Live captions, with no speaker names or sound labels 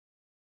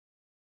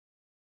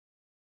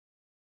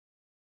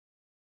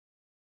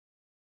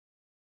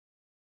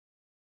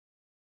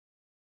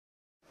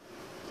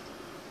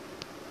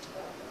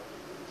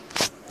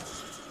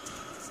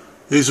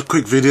Here's a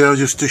quick video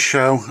just to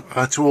show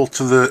how to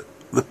alter the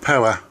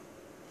power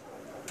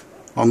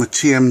on the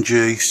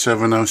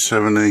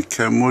TM-G707E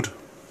Kenwood.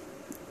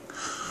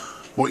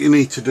 What you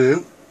need to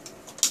do,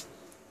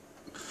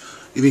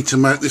 you need to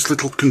make this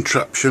little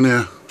contraption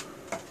here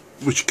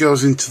which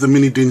goes into the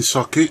mini DIN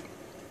socket.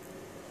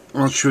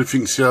 I'm not sure if you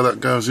can see how that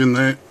goes in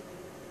there.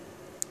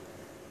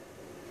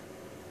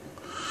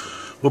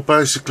 Well,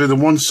 basically the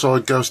one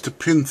side goes to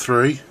pin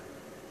 3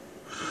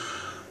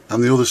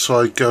 and the other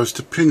side goes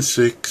to pin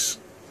 6,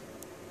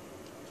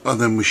 and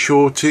then we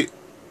short it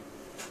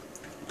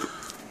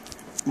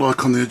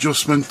like on the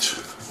adjustment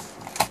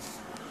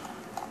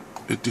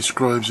it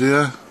describes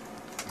here.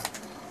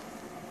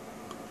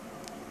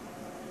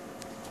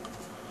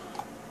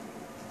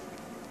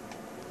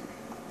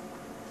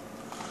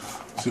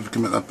 See if we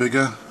can make that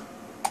bigger.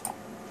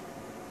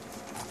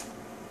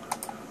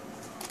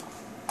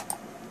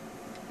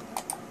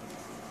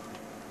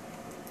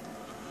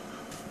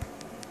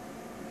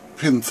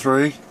 Pin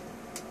 3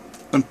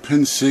 and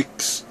pin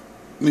 6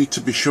 need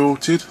to be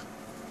shorted,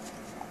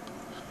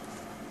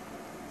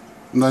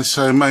 and they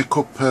say make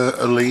up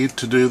a lead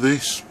to do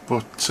this,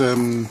 but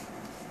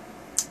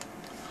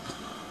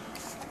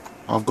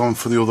I've gone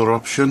for the other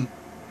option.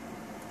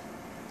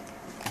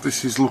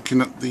 This is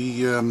looking at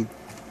the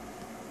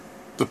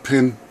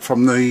pin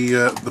from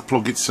the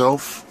plug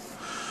itself.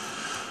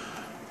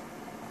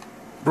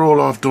 But all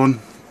I've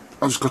done,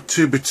 I've just got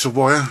 2 bits of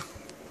wire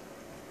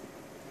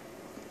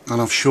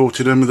and I've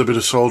shorted them with a bit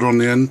of solder on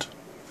the end.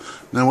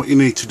 Now what you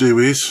need to do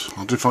is,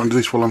 I'll do if I can do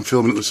this while I'm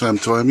filming at the same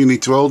time, you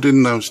need to hold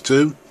in those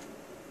 2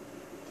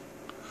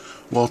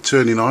 while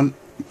turning on.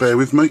 Bear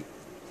with me.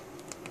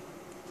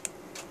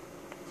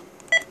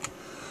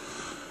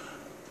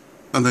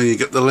 And then you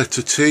get the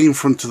letter T in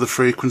front of the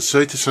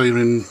frequency to say you're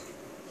in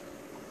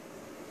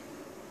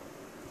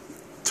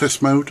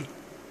test mode.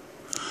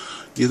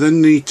 You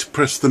then need to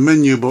press the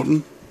menu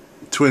button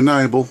to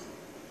enable,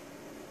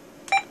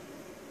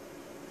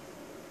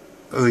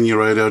 and then your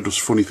radio does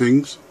funny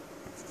things.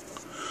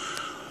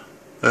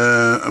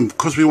 And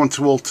because we want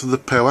to alter the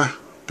power,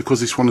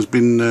 because this one has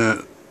been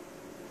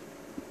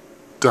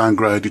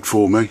downgraded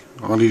for me,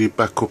 I need it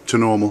back up to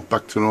normal,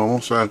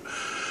 so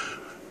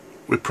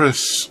we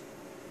press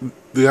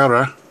the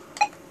arrow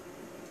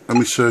and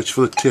we search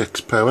for the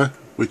TX power,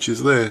 which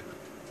is there.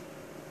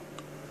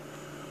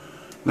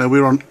 Now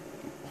we're on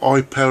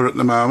high power at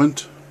the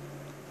moment.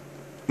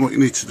 What you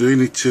need to do, you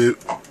need to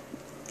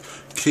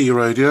key your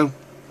radio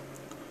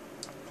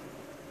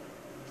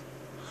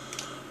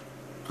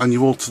and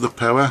you alter the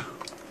power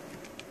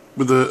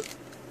with a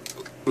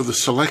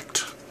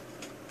select.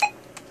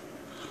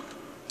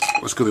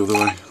 Let's go the other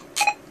way.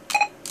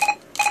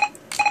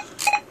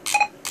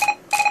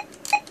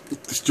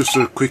 It's just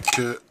a quick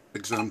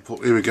example.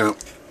 Here we go.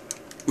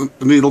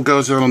 The needle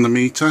goes down on the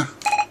meter,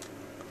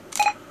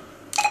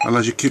 and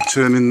as you keep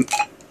turning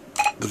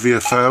the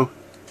VFO,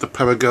 the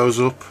power goes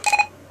up.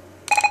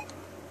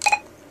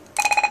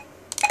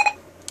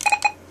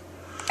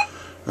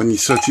 And you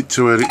set it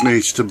to where it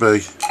needs to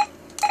be.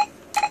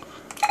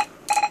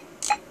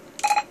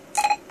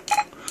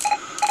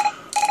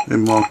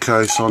 In my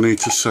case, I need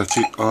to set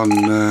it on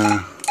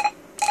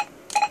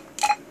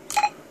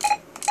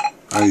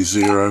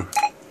A0.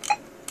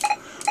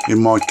 In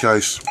my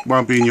case,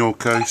 won't be in your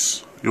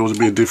case. Yours will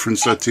be a different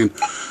setting,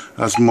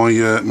 as my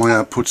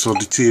outputs are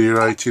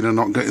deteriorating and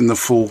not getting the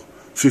full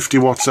 50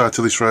 watts out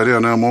of this radio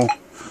no more.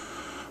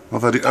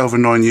 I've had it over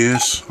 9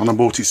 years and I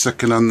bought it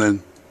second hand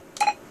then.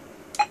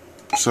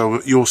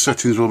 So your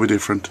settings will be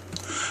different.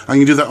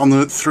 And you do that on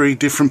the 3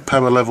 different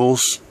power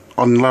levels.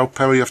 On low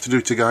power you have to do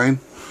it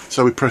again.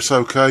 So we press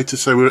OK to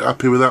say we're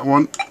happy with that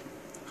one.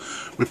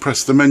 We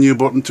press the menu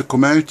button to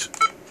come out.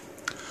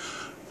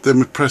 Then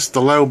we press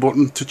the low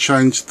button to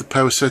change the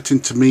power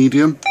setting to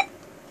medium.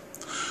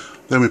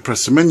 Then we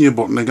press the menu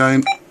button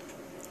again.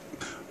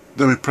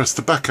 Then we press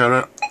the back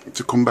arrow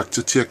to come back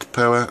to TX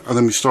power, and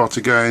then we start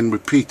again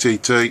with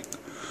PTT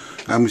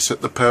and we set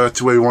the power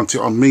to where we want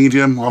it on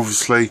medium.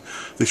 Obviously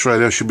this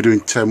radio should be doing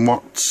 10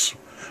 watts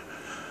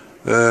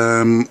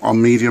on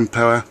medium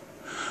power.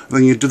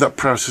 Then you do that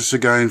process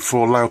again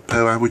for low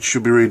power, which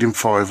should be reading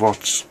 5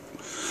 watts.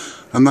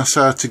 And that's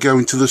how to go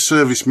into the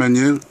service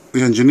menu,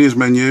 the engineer's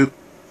menu,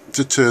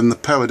 to turn the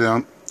power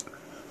down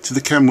to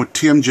the Kenwood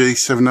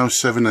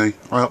TM-G707E.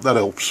 I hope that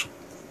helps.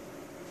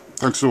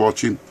 Thanks for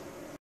watching.